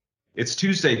It's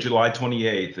Tuesday, July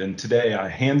 28th, and today I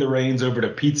hand the reins over to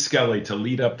Pete Skelly to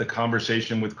lead up the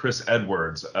conversation with Chris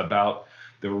Edwards about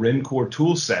the Rencore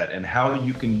toolset and how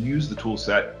you can use the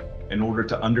toolset in order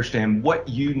to understand what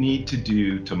you need to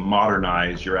do to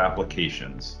modernize your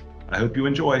applications. I hope you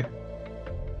enjoy.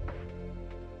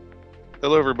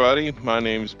 Hello, everybody. My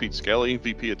name is Pete Skelly,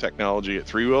 VP of Technology at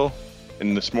ThreeWill.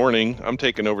 And this morning, I'm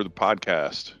taking over the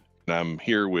podcast. And I'm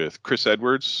here with Chris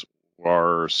Edwards,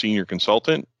 our senior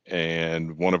consultant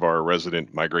and one of our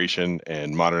resident migration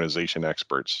and modernization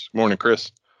experts. Morning,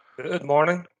 Chris. Good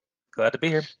morning. Glad to be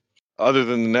here. Other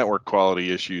than the network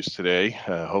quality issues today,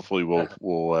 hopefully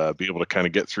we'll be able to kind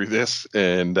of get through this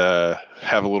and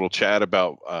have a little chat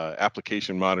about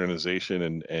application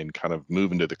modernization and kind of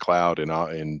moving to the cloud in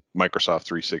Microsoft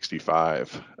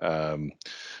 365.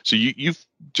 So you've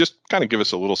just kind of give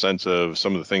us a little sense of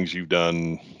some of the things you've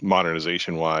done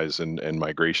modernization wise and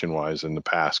migration wise in the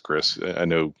past, Chris. I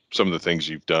know some of the things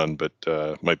you've done, but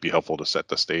might be helpful to set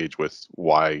the stage with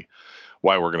why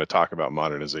we're going to talk about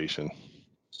modernization.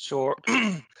 Sure.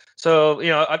 So,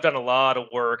 I've done a lot of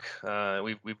work.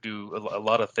 We do a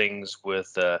lot of things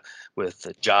with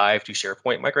Jive to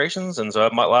SharePoint migrations, and so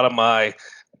a lot of my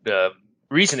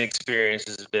recent experience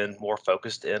has been more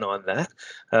focused in on that.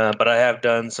 But I have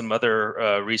done some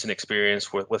other recent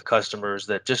experience with customers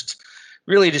that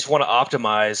really just want to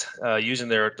optimize using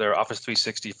their Office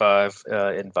 365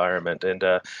 environment. And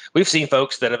we've seen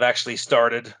folks that have actually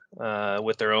started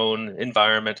with their own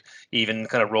environment, even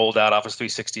kind of rolled out Office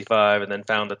 365 and then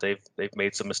found that they've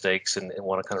made some mistakes and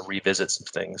want to kind of revisit some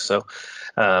things. So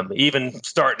even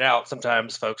starting out,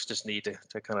 sometimes folks just need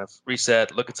to kind of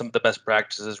reset, look at some of the best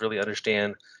practices, really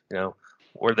understand,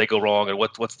 where they go wrong and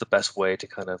what's the best way to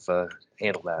kind of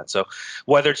handle that. So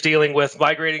whether it's dealing with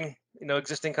migrating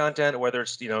existing content, or whether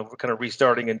it's kind of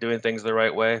restarting and doing things the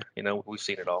right way, we've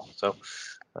seen it all. So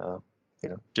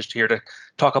just here to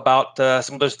talk about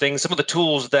some of those things, some of the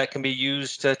tools that can be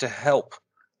used to help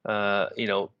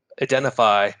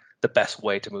identify the best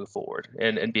way to move forward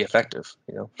and be effective.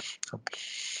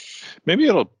 Maybe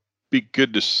it'll be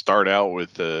good to start out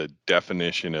with the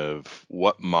definition of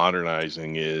what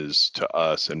modernizing is to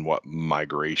us and what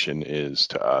migration is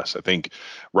to us. I think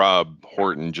Rob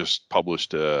Horton just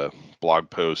published a blog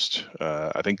post,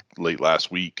 I think late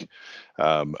last week,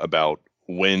 about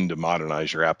when to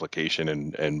modernize your application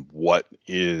and what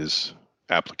is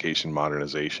application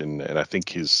modernization. And I think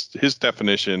his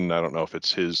definition, I don't know if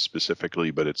it's his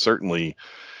specifically, but it certainly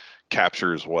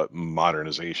captures what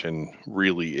modernization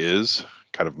really is.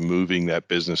 Kind of moving that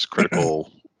business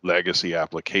critical legacy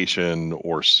application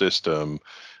or system,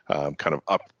 kind of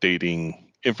updating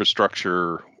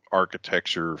infrastructure,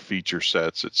 architecture, feature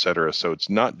sets, et cetera. So it's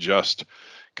not just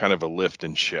kind of a lift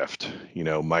and shift,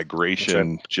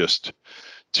 migration. Right. Just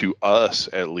to us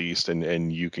at least,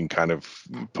 and you can kind of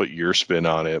put your spin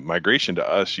on it. Migration to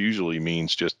us usually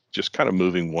means just kind of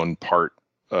moving one part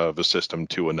of a system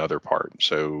to another part.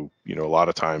 So, a lot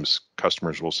of times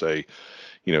customers will say,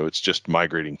 it's just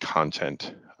migrating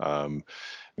content.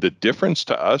 The difference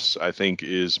to us, I think,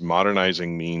 is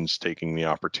modernizing means taking the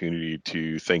opportunity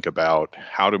to think about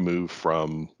how to move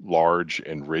from large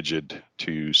and rigid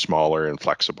to smaller and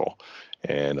flexible.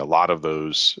 And a lot of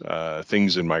those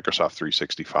things in Microsoft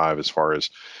 365, as far as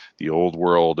the old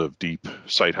world of deep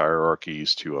site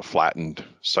hierarchies to a flattened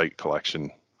site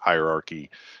collection hierarchy,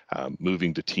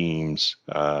 moving to teams,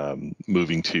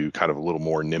 moving to kind of a little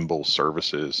more nimble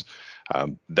services.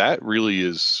 That really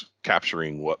is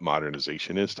capturing what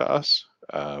modernization is to us.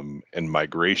 And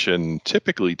migration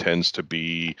typically tends to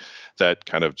be that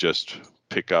kind of just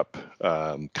pick up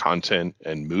content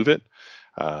and move it.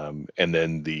 And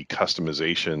then the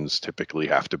customizations typically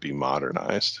have to be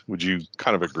modernized. Would you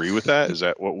kind of agree with that? Is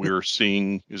that what we're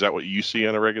seeing? Is that what you see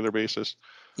on a regular basis?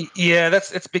 Yeah,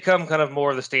 it's become kind of more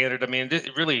of the standard. I mean, it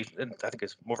really, I think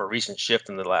it's more of a recent shift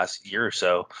in the last year or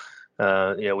so.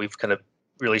 We've kind of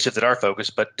really shifted our focus,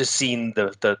 but just seeing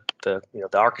the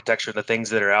architecture, the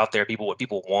things that are out there, what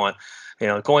people want,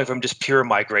 going from just pure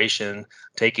migration,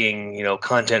 taking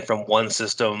content from one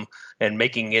system and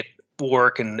making it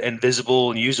work and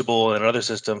visible and usable in another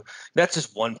system. That's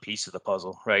just one piece of the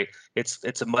puzzle, right?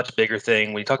 It's a much bigger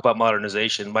thing. When you talk about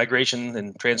modernization, migration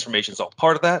and transformation is all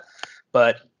part of that,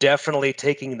 but definitely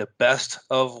taking the best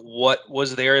of what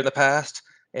was there in the past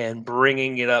and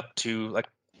bringing it up to like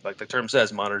like the term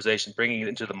says, modernization, bringing it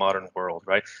into the modern world,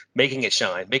 right? Making it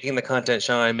shine, making the content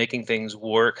shine, making things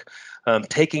work,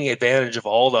 taking advantage of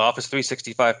all the Office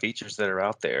 365 features that are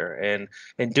out there, and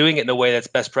doing it in a way that's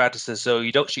best practices, so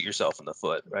you don't shoot yourself in the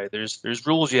foot, right? There's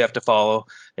rules you have to follow,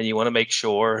 and you want to make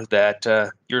sure that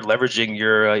you're leveraging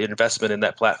your investment in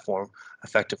that platform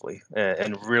effectively,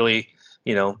 and really,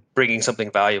 bringing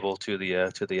something valuable to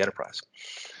the enterprise.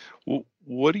 Well,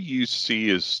 what do you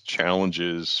see as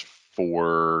challenges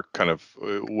for kind of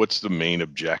what's the main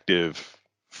objective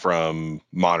from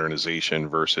modernization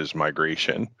versus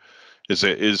migration?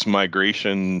 Is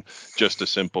migration just a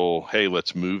simple, hey,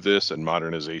 let's move this, and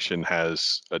modernization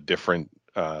has a different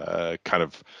kind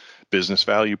of business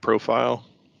value profile?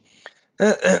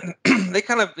 They've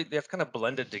kind of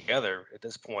blended together at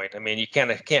this point. I mean, you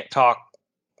can't talk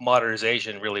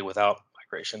modernization really without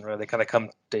migration, right?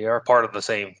 They are part of the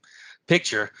same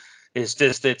picture. It's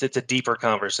just it's a deeper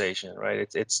conversation, right?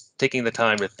 It's taking the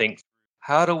time to think,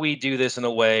 how do we do this in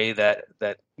a way that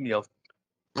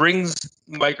brings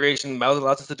migration,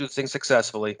 allows us to do things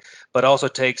successfully, but also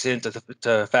takes into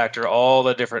to factor all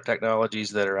the different technologies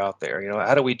that are out there.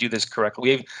 How do we do this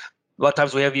correctly? A lot of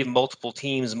times we have even multiple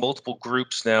teams, multiple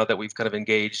groups now that we've kind of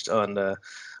engaged on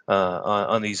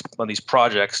these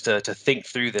projects to think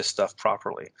through this stuff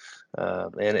properly,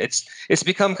 and it's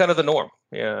become kind of the norm,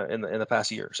 in the past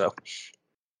year or so.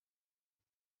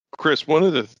 Chris, one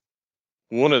of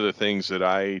the things that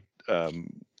I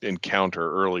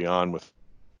encounter early on with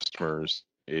customers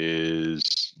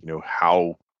is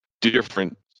how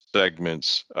different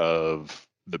segments of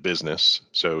the business.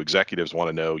 So executives want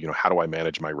to know, how do I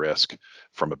manage my risk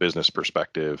from a business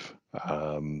perspective?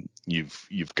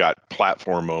 You've got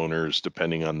platform owners,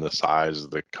 depending on the size of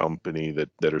the company,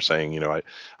 that are saying, I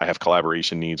have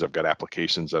collaboration needs. I've got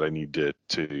applications that I need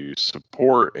to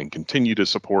support and continue to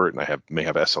support, and I may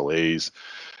have SLAs.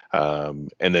 And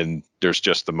then there's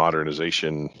just the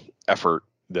modernization effort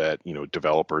that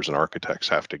developers and architects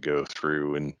have to go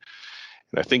through, and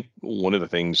I think one of the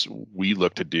things we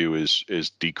look to do is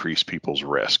decrease people's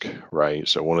risk, right?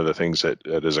 So one of the things that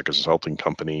as a consulting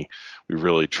company we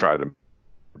really try to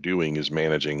doing is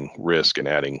managing risk and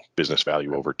adding business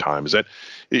value over time. Is that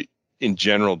in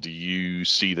general, do you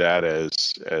see that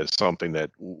as something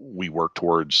that we work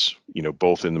towards,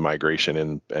 both in the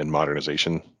migration and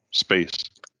modernization space?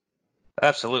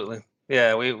 Absolutely.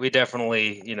 Yeah, we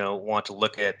definitely want to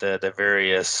look at the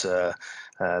various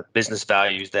business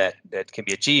values that can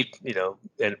be achieved,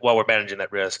 and while we're managing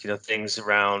that risk, things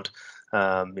around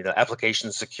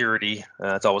application security.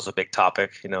 It's always a big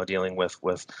topic, dealing with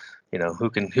who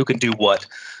can do what,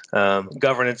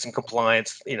 governance and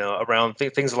compliance, around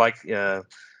things like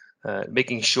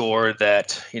making sure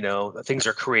that things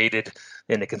are created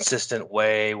in a consistent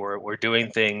way. We're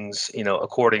doing things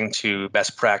according to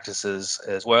best practices,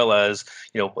 as well as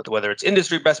whether it's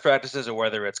industry best practices or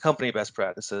whether it's company best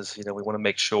practices. We want to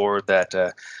make sure that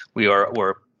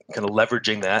we're kind of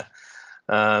leveraging that,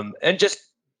 and just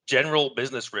general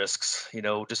business risks.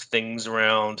 Just things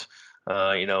around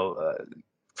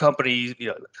company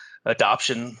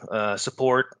adoption,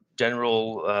 support,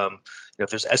 general. If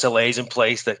there's SLAs in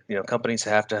place that companies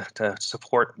have to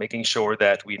support, making sure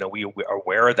that we are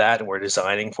aware of that and we're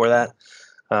designing for that,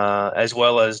 as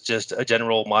well as just a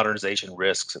general modernization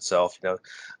risks itself.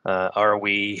 Are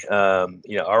we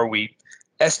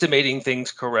estimating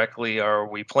things correctly? Are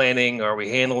we planning? Are we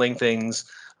handling things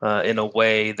in a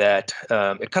way that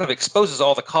it kind of exposes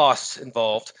all the costs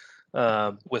involved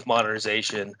with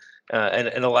modernization,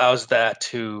 and allows that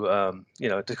to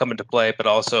to come into play, but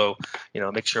also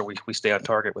make sure we stay on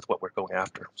target with what we're going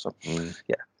after. So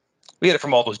yeah, we get it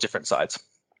from all those different sides.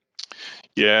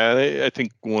 Yeah, I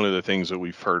think one of the things that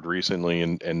we've heard recently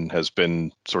and has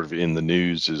been sort of in the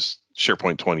news is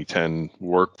SharePoint 2010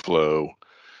 workflow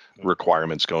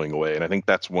requirements going away, and I think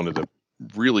that's one of the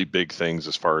really big things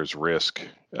as far as risk,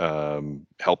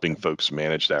 helping folks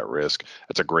manage that risk.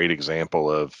 That's a great example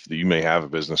of you may have a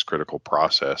business critical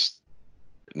process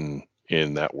in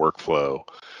that workflow,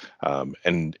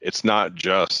 and it's not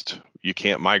just you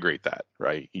can't migrate that,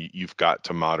 right? You've got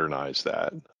to modernize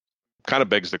that. Kind of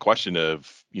begs the question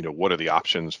of what are the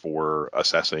options for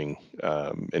assessing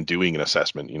and doing an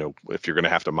assessment. If you're going to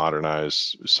have to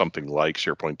modernize something like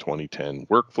SharePoint 2010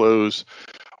 workflows,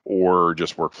 or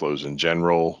just workflows in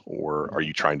general, or are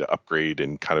you trying to upgrade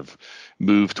and kind of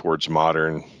move towards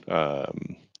modern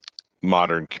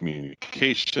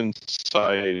communication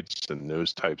sites and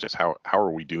those types? How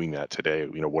are we doing that today?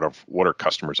 What are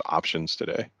customers' options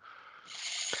today?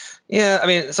 Yeah, I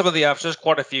mean, some of the options,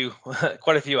 quite a few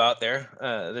out there.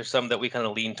 There's some that we kind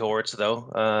of lean towards,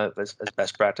 though, as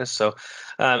best practice. So,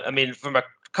 I mean, from a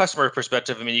customer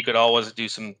perspective, I mean, you could always do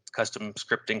some custom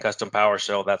scripting, custom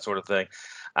PowerShell, that sort of thing.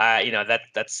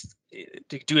 That's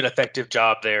to do an effective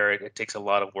job there. It takes a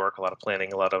lot of work, a lot of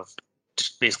planning, a lot of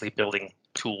just basically building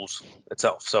tools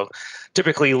itself. So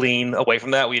typically lean away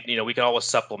from that. We can always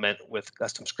supplement with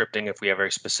custom scripting if we have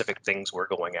very specific things we're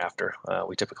going after.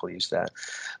 We typically use that.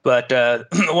 But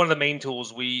one of the main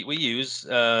tools we use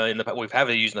we've had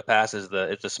to use in the past is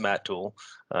the SMAT tool.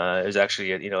 Is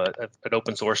actually an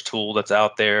open source tool that's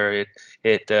out there.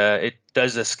 It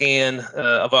does a scan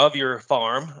of your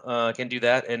farm, can do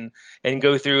that and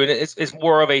go through, and it's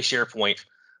more of a SharePoint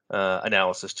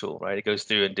analysis tool, right? It goes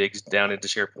through and digs down into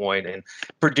SharePoint and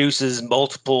produces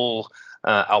multiple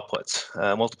outputs,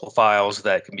 multiple files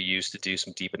that can be used to do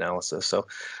some deep analysis. So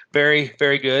very,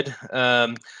 very good.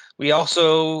 We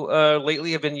also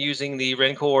lately have been using the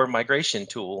Rencore migration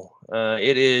tool.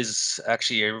 It is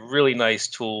actually a really nice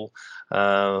tool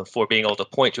for being able to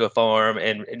point to a farm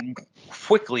and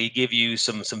quickly give you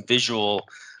some visual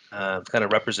kind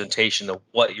of representation of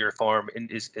what your farm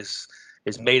is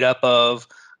made up of.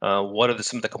 What are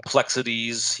some of the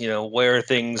complexities? Where are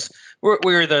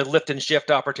the lift and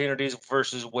shift opportunities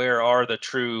versus where are the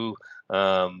true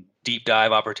deep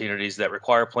dive opportunities that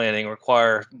require planning,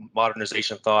 require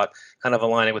modernization thought, kind of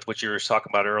aligning with what you were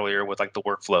talking about earlier with like the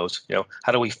workflows.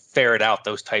 How do we ferret out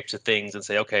those types of things and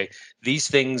say, okay, these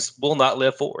things will not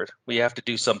live forward. We have to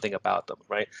do something about them,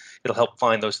 right? It'll help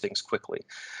find those things quickly.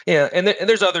 Yeah, and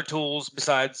there's other tools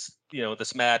besides the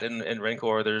SMAT and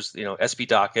Rencore. There's SP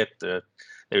Docket.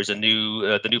 There's the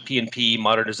new P&P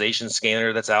modernization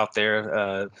scanner that's out there.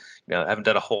 I haven't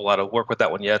done a whole lot of work with that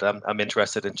one yet. I'm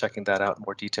interested in checking that out in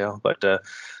more detail. But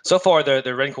so far, the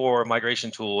Rencore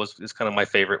migration tool is kind of my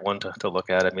favorite one to look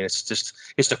at. I mean,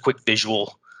 it's a quick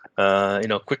visual,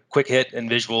 quick hit and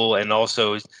visual, and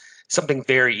also something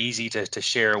very easy to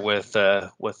share with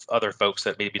other folks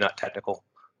that maybe not technical.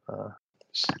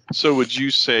 So would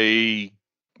you say,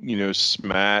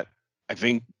 SMAT?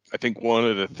 I think one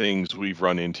of the things we've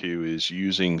run into is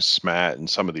using SMAT and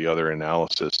some of the other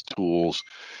analysis tools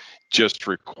just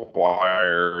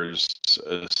requires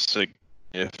a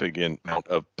significant amount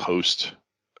of post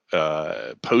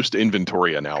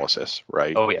inventory analysis,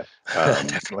 right? Oh yeah,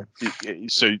 definitely.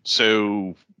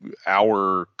 So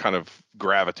our kind of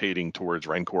gravitating towards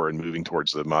Rencore and moving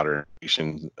towards the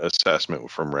modernization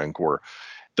assessment from Rencore,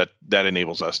 that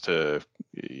enables us to,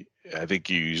 I think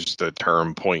you used the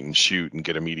term point and shoot and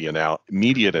get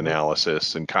immediate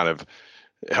analysis and kind of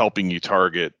helping you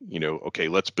target, okay,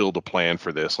 let's build a plan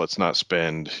for this. Let's not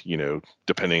spend,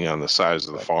 depending on the size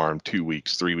of the farm, 2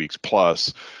 weeks, 3 weeks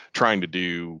plus trying to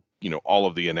do, all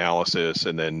of the analysis.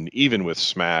 And then even with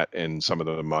SMAT and some of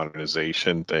the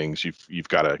modernization things, you've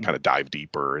got to kind of dive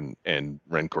deeper, and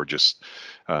Rencore just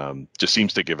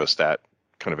seems to give us that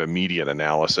kind of immediate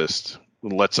analysis,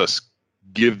 lets us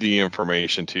give the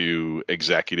information to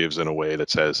executives in a way that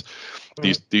says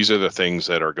these are the things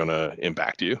that are going to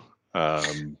impact you,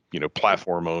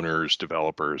 platform owners,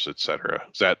 developers, et cetera.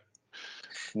 Is that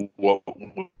what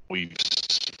we've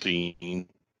seen?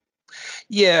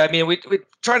 Yeah, I mean, we're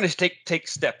trying to take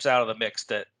steps out of the mix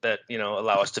that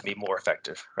allow us to be more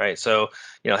effective, right? So,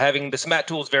 having the SMAT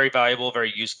tool is very valuable,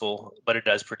 very useful, but it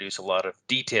does produce a lot of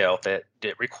detail that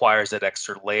requires that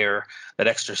extra layer, that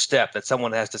extra step that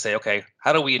someone has to say, okay,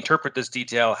 how do we interpret this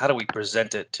detail? How do we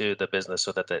present it to the business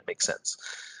so that makes sense?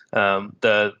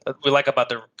 What we like about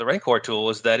the Rencore tool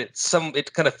is that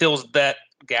it kind of fills that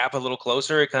gap a little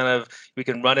closer. We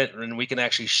can run it and we can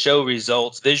actually show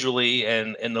results visually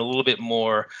and a little bit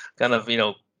more kind of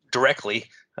directly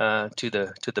to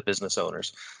the business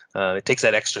owners. It takes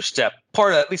that extra step,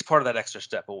 at least part of that extra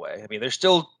step away. I mean, there's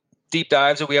still deep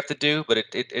dives that we have to do, but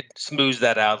it smooths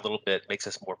that out a little bit, makes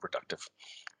us more productive.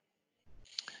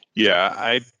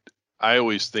 Yeah, I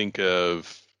always think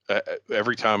of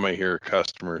every time I hear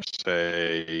customers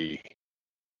say,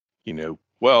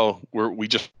 we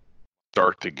just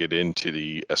start to get into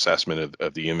the assessment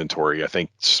of the inventory. I think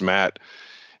SMAT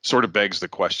sort of begs the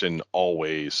question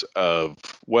always of,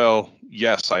 well,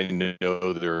 yes, I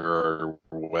know there are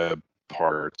web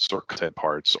parts or content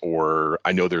parts, or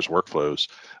I know there's workflows,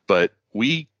 but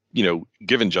we,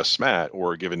 given just SMAT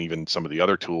or given even some of the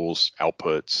other tools,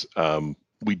 outputs,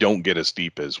 we don't get as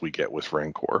deep as we get with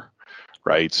Rencore.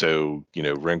 Right. So,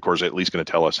 Rencore is at least going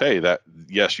to tell us, hey, that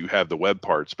yes, you have the web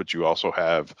parts, but you also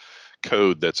have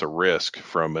code that's a risk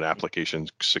from an application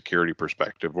security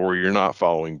perspective, or you're not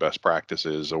following best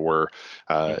practices, or,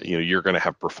 you're going to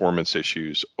have performance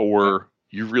issues, or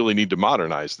you really need to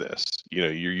modernize this.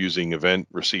 You're using event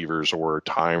receivers or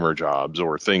timer jobs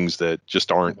or things that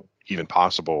just aren't even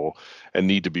possible and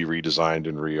need to be redesigned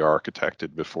and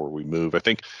re-architected before we move. I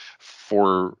think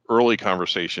for early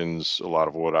conversations, a lot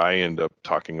of what I end up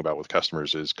talking about with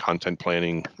customers is content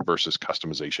planning versus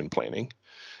customization planning.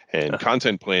 And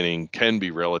content planning can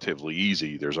be relatively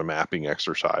easy. There's a mapping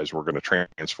exercise. We're going to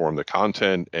transform the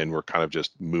content, and we're kind of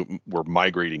just we're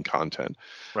migrating content.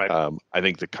 Right. I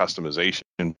think the customization,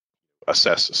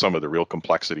 assess some of the real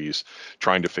complexities,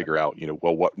 trying to figure out,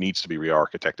 well, what needs to be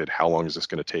re-architected? How long is this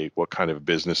going to take? What kind of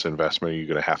business investment are you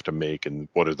going to have to make? And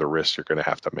what are the risks you're going to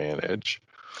have to manage?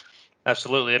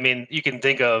 Absolutely. I mean, you can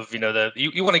think of, you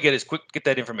want to get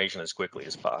that information as quickly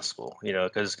as possible,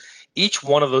 because each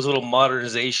one of those little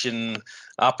modernization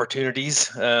opportunities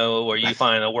where you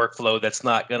find a workflow that's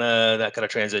not gonna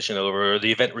transition over, or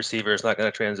the event receiver is not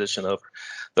gonna transition over.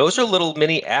 Those are little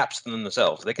mini apps in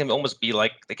themselves. They can almost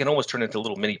turn into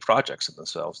little mini projects in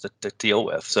themselves to deal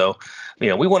with. So,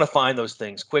 we want to find those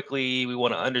things quickly. We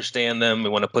want to understand them. We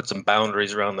want to put some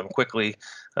boundaries around them quickly,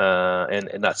 and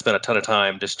not spend a ton of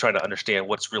time just trying to understand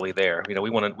what's really there. We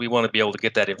want to be able to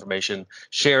get that information,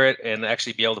 share it, and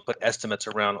actually be able to put estimates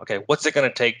around, okay, what's it going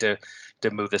to take to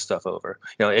move this stuff over?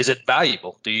 Is it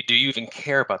valuable? Do you even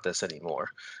care about this anymore?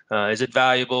 Is it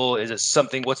valuable? Is it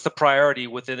something? What's the priority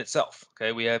within itself?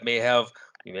 Okay, we may have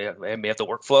the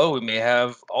workflow. We may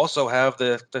also have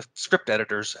the script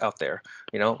editors out there.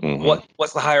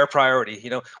 What's the higher priority?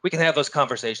 We can have those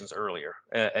conversations earlier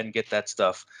and get that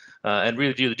stuff and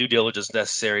really do the due diligence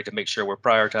necessary to make sure we're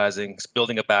prioritizing,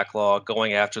 building a backlog,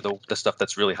 going after the stuff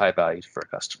that's really high value for a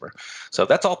customer. So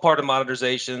that's all part of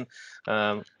modernization,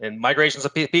 and migration is a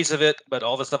piece of it, but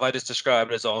all the stuff I just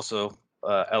described is also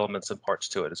elements and parts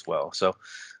to it as well. So,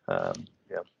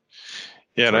 yeah.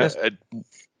 And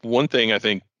one thing I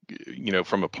think,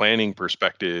 from a planning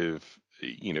perspective,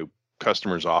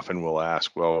 customers often will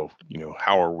ask, well,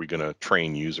 how are we going to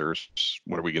train users?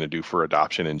 What are we going to do for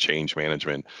adoption and change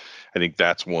management? I think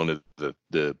that's one of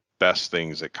the best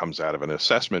things that comes out of an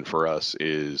assessment for us,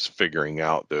 is figuring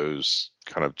out those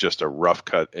kind of just a rough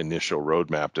cut initial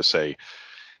roadmap to say,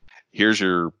 here's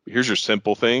your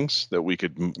simple things that we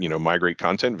could, migrate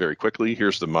content very quickly.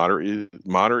 Here's the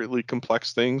moderately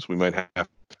complex things. We might have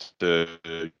to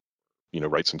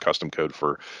write some custom code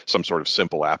for some sort of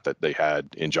simple app that they had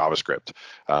in JavaScript.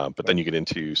 But then you get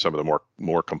into some of the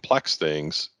more complex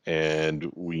things, and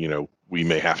we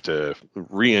may have to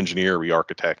re-engineer,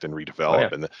 re-architect, and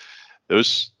redevelop. And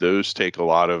those take a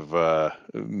lot of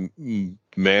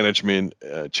management,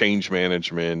 change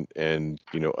management, and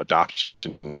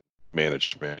adoption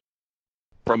management.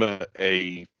 From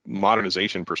a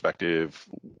modernization perspective,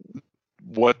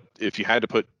 what if you had to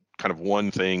put kind of one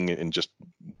thing and just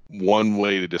one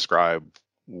way to describe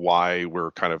why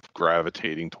we're kind of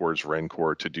gravitating towards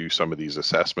Rencore to do some of these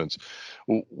assessments,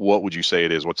 what would you say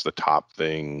it is? What's the top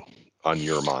thing on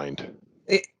your mind?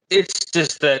 It's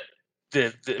just that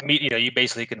you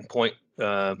basically can point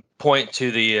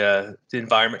to the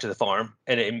environment, to the farm,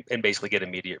 and basically get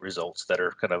immediate results that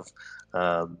are kind of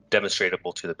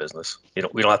demonstratable to the business. We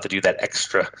don't have to do that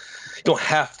extra. You don't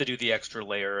have to do the extra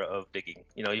layer of digging.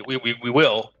 We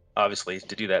will, obviously,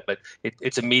 to do that, but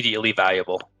it's immediately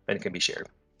valuable and can be shared.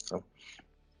 So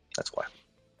that's why.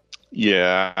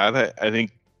 Yeah, I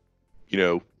think,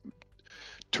 to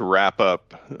wrap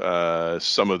up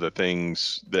some of the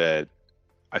things that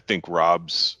I think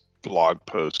Rob's blog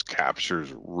post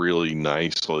captures really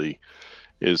nicely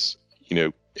is,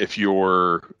 if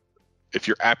your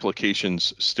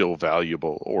application's still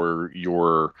valuable, or if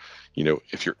your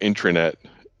intranet,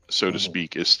 so to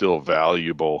speak, is still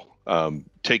valuable,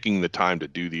 taking the time to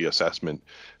do the assessment,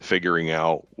 figuring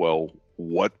out, well,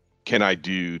 what can I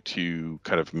do to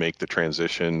kind of make the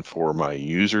transition for my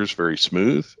users very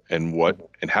smooth, and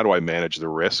how do I manage the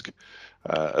risk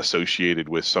associated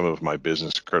with some of my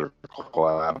business critical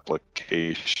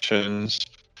applications.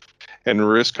 And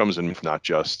risk comes in not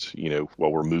just,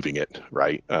 we're moving it,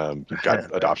 right? You've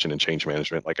got adoption and change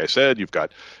management. Like I said, you've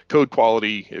got code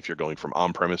quality. If you're going from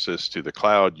on-premises to the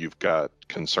cloud, you've got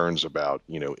concerns about,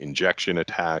 injection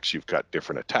attacks. You've got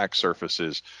different attack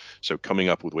surfaces. So coming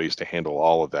up with ways to handle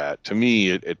all of that, to me,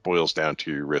 it boils down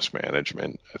to risk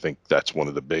management. I think that's one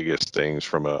of the biggest things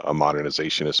from a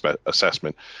modernization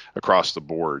assessment across the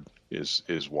board is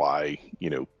why,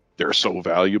 they're so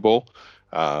valuable.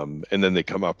 And then they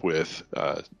come up with,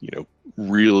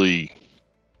 really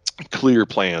clear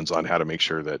plans on how to make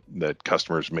sure that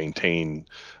customers maintain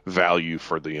value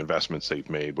for the investments they've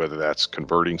made, whether that's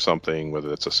converting something, whether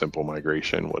that's a simple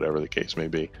migration, whatever the case may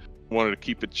be. Wanted to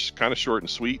keep it kind of short and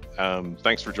sweet.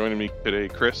 Thanks for joining me today,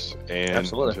 Chris, and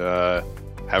Absolutely.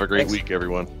 Have a great week,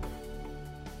 everyone.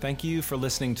 Thank you for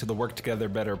listening to the Work Together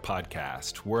Better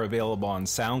podcast. We're available on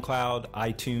SoundCloud,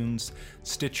 iTunes,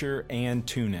 Stitcher, and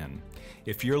TuneIn.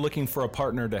 If you're looking for a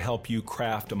partner to help you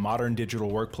craft a modern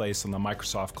digital workplace on the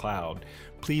Microsoft Cloud,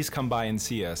 please come by and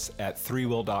see us at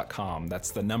 3will.com. That's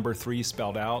the number 3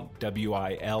 spelled out,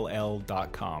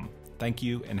 WILL.com. Thank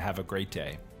you and have a great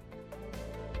day.